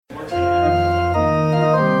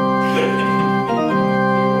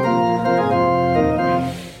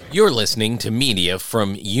You're listening to media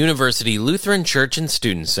from University Lutheran Church and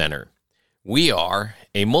Student Center. We are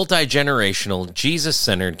a multi-generational,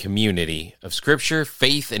 Jesus-centered community of Scripture,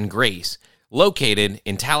 faith, and grace located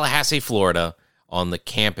in Tallahassee, Florida, on the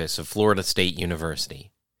campus of Florida State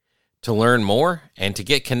University. To learn more and to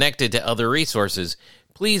get connected to other resources,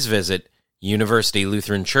 please visit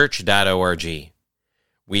universitylutheranchurch.org.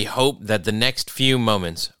 We hope that the next few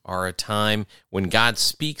moments are a time when God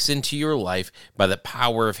speaks into your life by the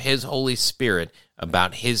power of His Holy Spirit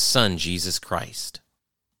about His Son, Jesus Christ.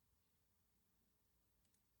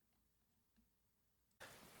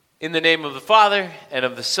 In the name of the Father, and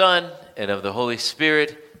of the Son, and of the Holy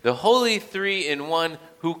Spirit, the Holy Three-in-One,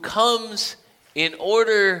 who comes in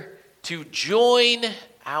order to join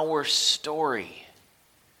our story,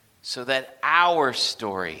 so that our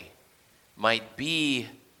story might be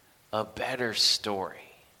a better story.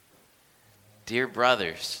 Dear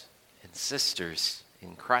brothers and sisters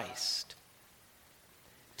in Christ,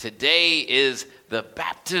 today is the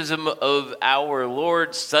baptism of our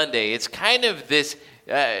Lord Sunday. It's kind of this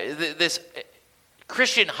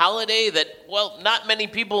Christian holiday that, well, not many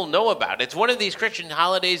people know about. It's one of these Christian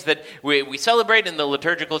holidays that we celebrate in the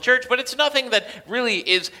liturgical church, but it's nothing that really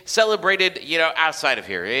is celebrated, outside of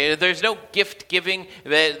here. There's no gift giving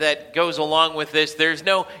that goes along with this. There's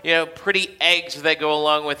no, pretty eggs that go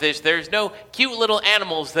along with this. There's no cute little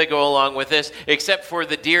animals that go along with this, except for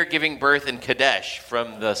the deer giving birth in Kadesh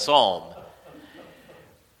from the Psalm.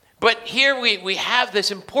 But here we have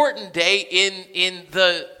this important day in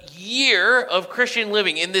the year of Christian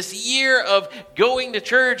living, in this year of going to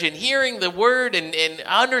church and hearing the word and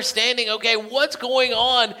understanding, okay, what's going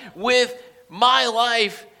on with my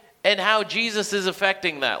life and how Jesus is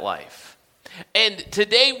affecting that life. And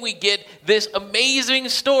today we get this amazing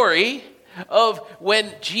story of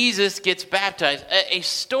when Jesus gets baptized, a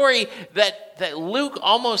story that Luke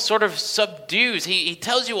almost sort of subdues. He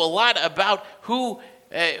tells you a lot about who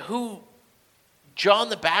John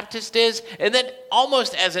the Baptist is, and then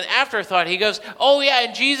almost as an afterthought, he goes, oh yeah,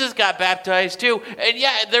 and Jesus got baptized too, and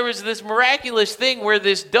yeah, there was this miraculous thing where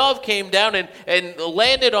this dove came down and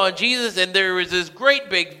landed on Jesus, and there was this great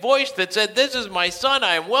big voice that said, this is my son,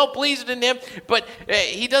 I am well pleased in him, but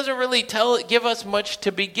he doesn't really give us much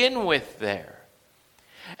to begin with there.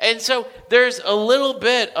 And so there's a little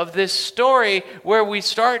bit of this story where we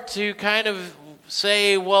start to kind of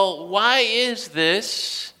say, well, why is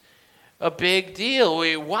this a big deal?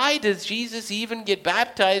 Why does Jesus even get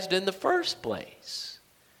baptized in the first place?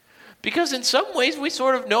 Because in some ways we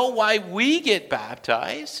sort of know why we get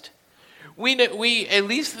baptized. We at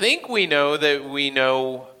least think we know that we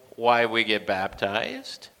know why we get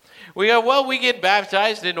baptized. We go, well, we get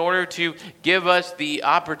baptized in order to give us the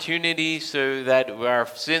opportunity so that our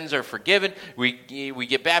sins are forgiven. We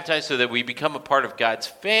get baptized so that we become a part of God's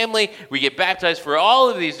family. We get baptized for all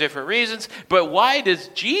of these different reasons. But why does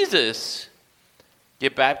Jesus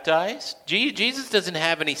get baptized? Jesus doesn't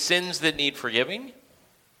have any sins that need forgiving.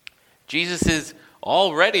 Jesus is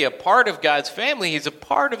already a part of God's family. He's a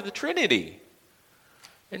part of the Trinity.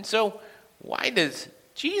 And so why does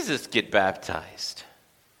Jesus get baptized?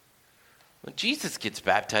 Well, Jesus gets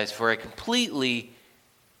baptized for a completely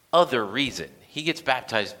other reason. He gets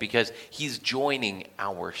baptized because he's joining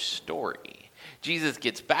our story. Jesus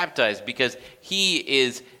gets baptized because he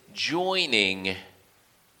is joining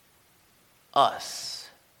us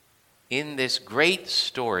in this great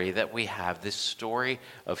story that we have, this story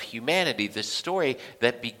of humanity, this story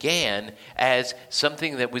that began as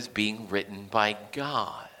something that was being written by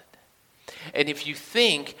God. And if you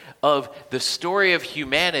think of the story of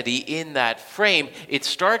humanity in that frame, it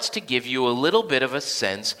starts to give you a little bit of a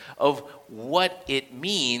sense of what it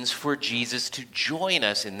means for Jesus to join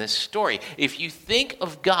us in this story. If you think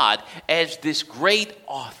of God as this great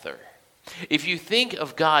author, if you think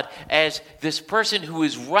of God as this person who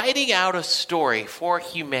is writing out a story for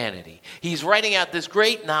humanity, he's writing out this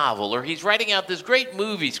great novel, or he's writing out this great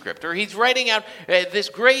movie script, or he's writing out this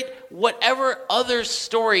great whatever other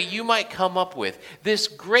story you might come up with, this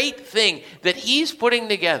great thing that he's putting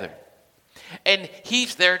together. And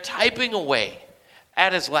he's there typing away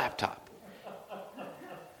at his laptop.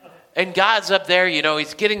 And God's up there,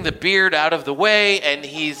 he's getting the beard out of the way, and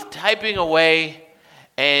he's typing away,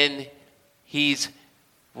 and he's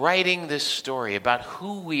writing this story about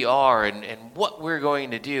who we are and what we're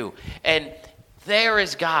going to do. And there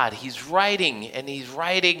is God. He's writing, and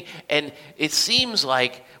it seems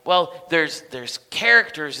like, well, there's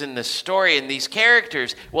characters in the story, and these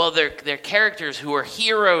characters, well, they're characters who are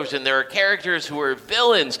heroes, and there are characters who are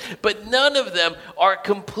villains, but none of them are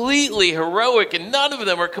completely heroic, and none of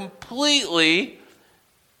them are completely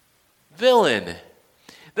villain.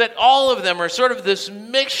 That all of them are sort of this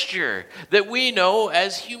mixture that we know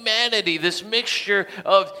as humanity, this mixture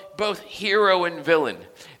of both hero and villain,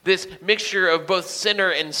 this mixture of both sinner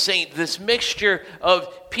and saint, this mixture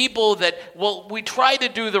of people that, well, we try to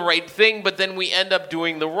do the right thing, but then we end up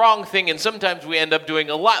doing the wrong thing, and sometimes we end up doing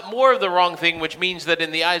a lot more of the wrong thing, which means that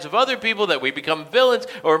in the eyes of other people that we become villains,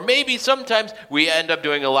 or maybe sometimes we end up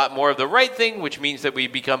doing a lot more of the right thing, which means that we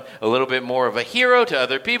become a little bit more of a hero to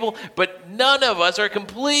other people, but none of us are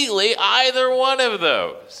completely either one of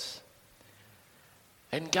those.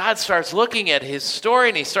 And God starts looking at his story,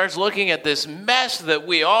 and he starts looking at this mess that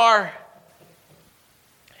we are,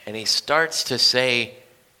 and he starts to say,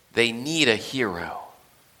 they need a hero.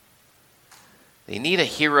 They need a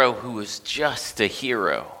hero who is just a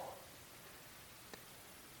hero.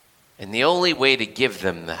 And the only way to give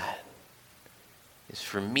them that is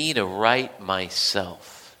for me to write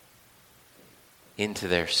myself into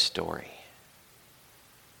their story.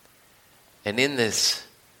 And in this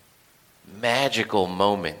magical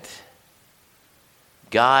moment,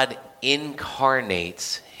 God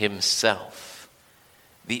incarnates himself,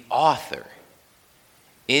 the author,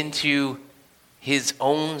 into his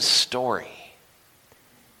own story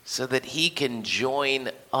so that he can join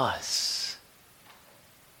us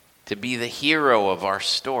to be the hero of our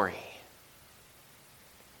story.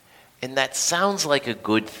 And that sounds like a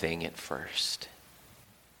good thing at first.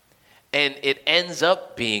 And it ends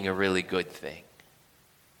up being a really good thing.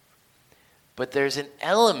 But there's an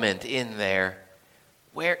element in there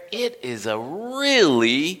where it is a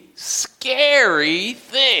really scary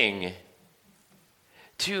thing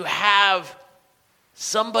to have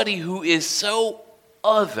somebody who is so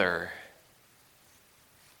other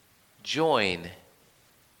join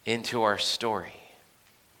into our story.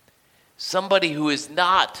 Somebody who is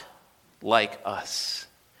not like us.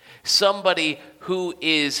 Somebody who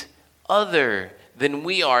is other than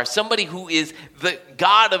we are. Somebody who is the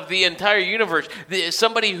God of the entire universe.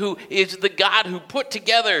 Somebody who is the God who put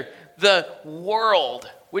together the world,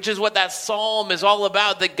 which is what that psalm is all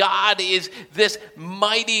about. That God is this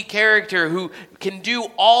mighty character who can do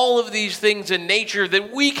all of these things in nature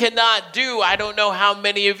that we cannot do. I don't know how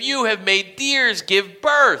many of you have made deers give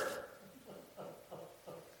birth.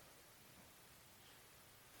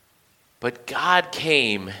 But God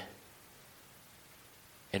came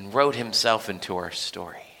and wrote himself into our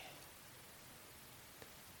story.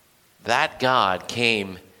 That God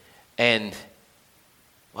came and,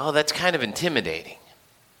 well, that's kind of intimidating.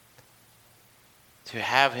 To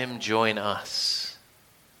have him join us.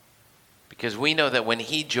 Because we know that when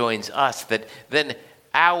he joins us, that then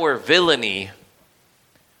our villainy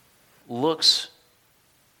looks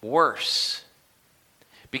worse.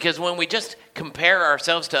 Because when we just compare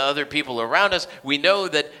ourselves to other people around us, we know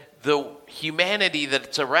that the humanity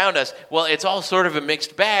that's around us, well, it's all sort of a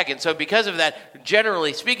mixed bag. And so because of that,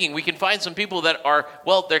 generally speaking, we can find some people that are,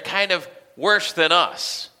 well, they're kind of worse than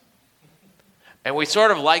us. And we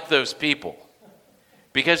sort of like those people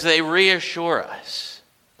because they reassure us.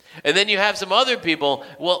 And then you have some other people,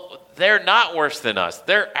 well, they're not worse than us.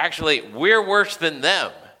 We're worse than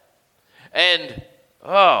them. And,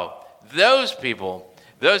 those people,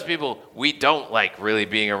 we don't like really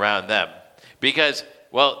being around them because,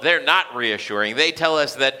 well, they're not reassuring. They tell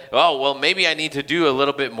us that, maybe I need to do a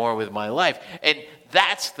little bit more with my life. And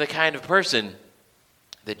that's the kind of person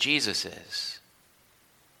that Jesus is.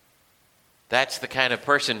 That's the kind of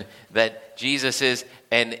person that Jesus is,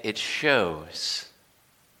 and it shows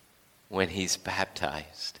when he's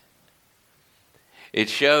baptized. It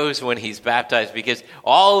shows when he's baptized because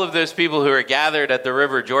all of those people who are gathered at the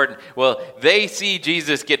River Jordan, well, they see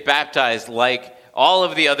Jesus get baptized like all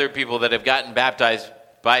of the other people that have gotten baptized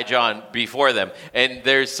by John before them. And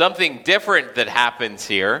there's something different that happens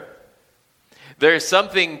here. There's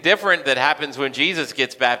something different that happens when Jesus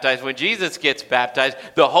gets baptized. When Jesus gets baptized,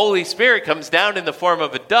 the Holy Spirit comes down in the form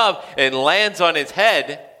of a dove and lands on his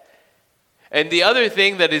head. And the other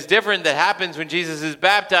thing that is different that happens when Jesus is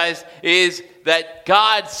baptized is that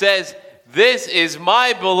God says, "This is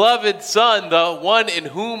my beloved Son, the one in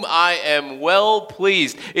whom I am well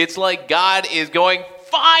pleased." It's like God is going,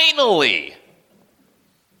 finally,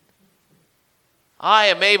 I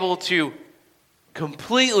am able to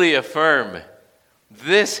completely affirm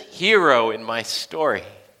this hero in my story.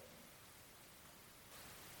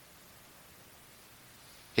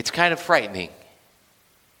 It's kind of frightening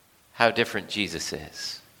how different Jesus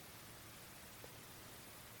is.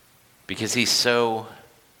 Because he's so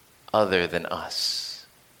other than us.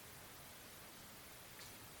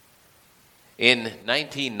 In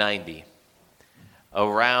 1990,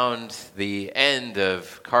 around the end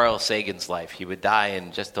of Carl Sagan's life, he would die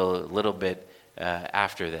in just a little bit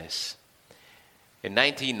after this. In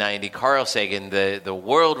 1990, Carl Sagan, the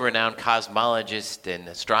world-renowned cosmologist and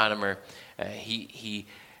astronomer, he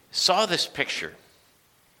saw this picture.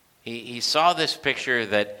 He saw this picture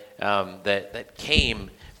that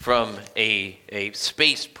came from a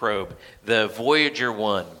space probe, the Voyager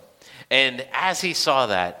 1. And as he saw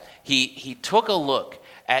that, he took a look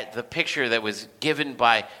at the picture that was given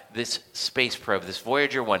by this space probe, this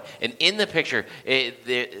Voyager 1. And in the picture,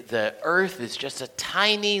 the Earth is just a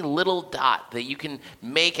tiny little dot that you can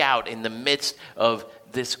make out in the midst of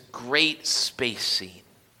this great space scene.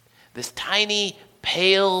 This tiny,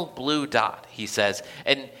 pale blue dot, he says.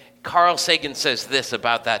 And Carl Sagan says this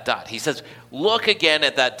about that dot. He says, look again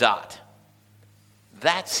at that dot.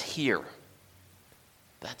 That's here.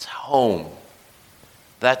 That's home.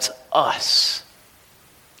 That's us.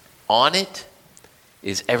 On it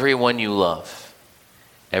is everyone you love,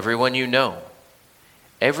 everyone you know,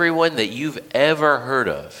 everyone that you've ever heard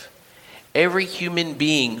of, every human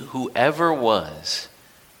being who ever was,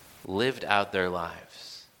 lived out their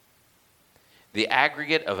lives. The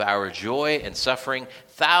aggregate of our joy and suffering,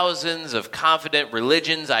 thousands of confident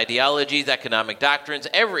religions, ideologies, economic doctrines,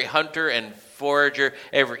 every hunter and forager,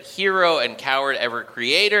 every hero and coward, every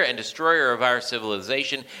creator and destroyer of our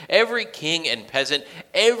civilization, every king and peasant,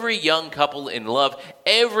 every young couple in love,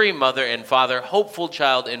 every mother and father, hopeful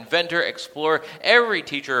child, inventor, explorer, every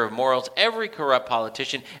teacher of morals, every corrupt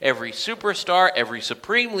politician, every superstar, every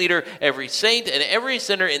supreme leader, every saint, and every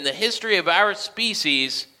sinner in the history of our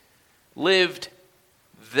species lived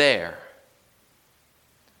there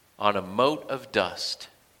on a mote of dust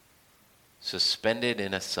suspended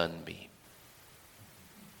in a sunbeam.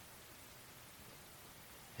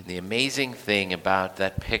 And the amazing thing about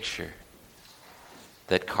that picture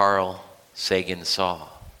that Carl Sagan saw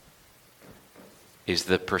is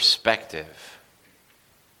the perspective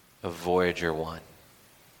of Voyager 1.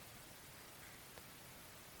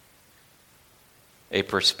 A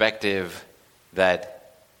perspective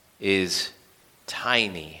that is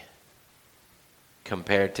tiny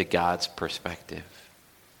compared to God's perspective.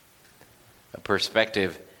 A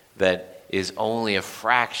perspective that is only a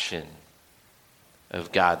fraction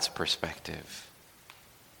of God's perspective.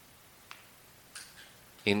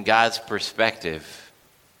 In God's perspective,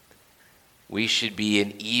 we should be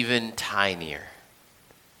an even tinier,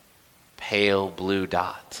 pale blue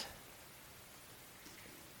dot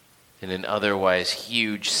in an otherwise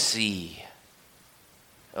huge sea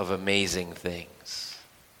of amazing things.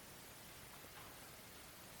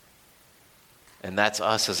 And that's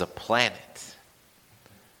us as a planet,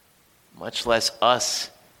 much less us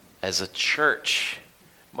as a church,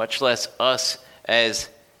 much less us as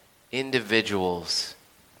individuals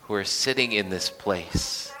who are sitting in this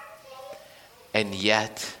place. And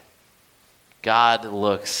yet, God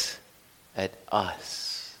looks at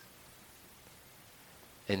us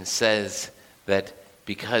and says that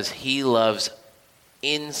because he loves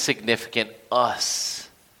insignificant us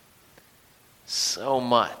so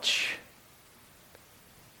much,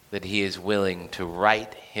 that he is willing to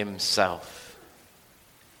write himself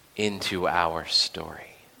into our story.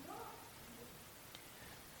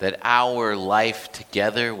 That our life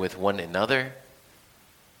together with one another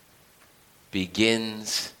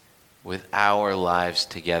begins with our lives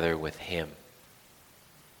together with him.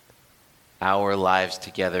 Our lives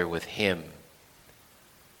together with him,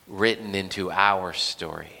 written into our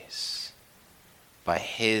stories by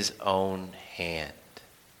his own hand.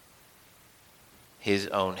 His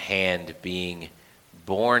own hand being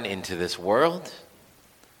born into this world,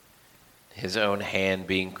 his own hand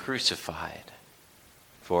being crucified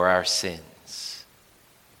for our sins,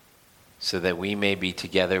 so that we may be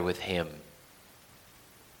together with him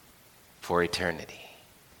for eternity.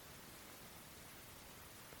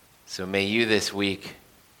 So may you this week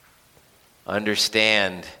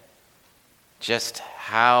understand just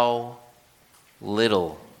how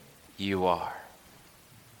little you are.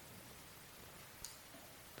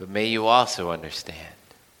 But may you also understand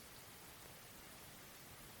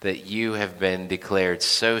that you have been declared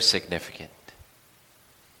so significant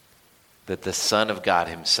that the Son of God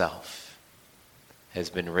himself has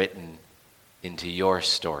been written into your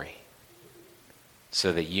story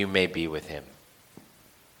so that you may be with him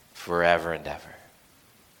forever and ever.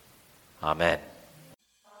 Amen.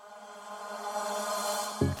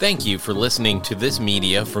 Thank you for listening to this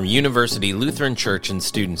media from University Lutheran Church and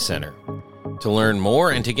Student Center. To learn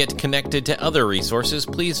more and to get connected to other resources,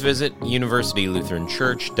 please visit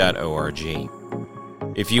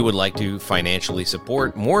universitylutheranchurch.org. If you would like to financially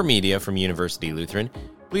support more media from University Lutheran,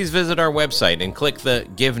 please visit our website and click the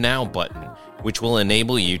Give Now button which will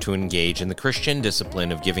enable you to engage in the Christian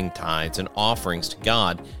discipline of giving tithes and offerings to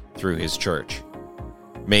God through His church.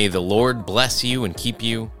 May the Lord bless you and keep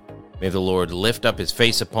you. May the Lord lift up His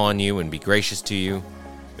face upon you and be gracious to you.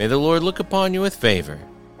 May the Lord look upon you with favor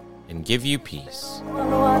and give you peace.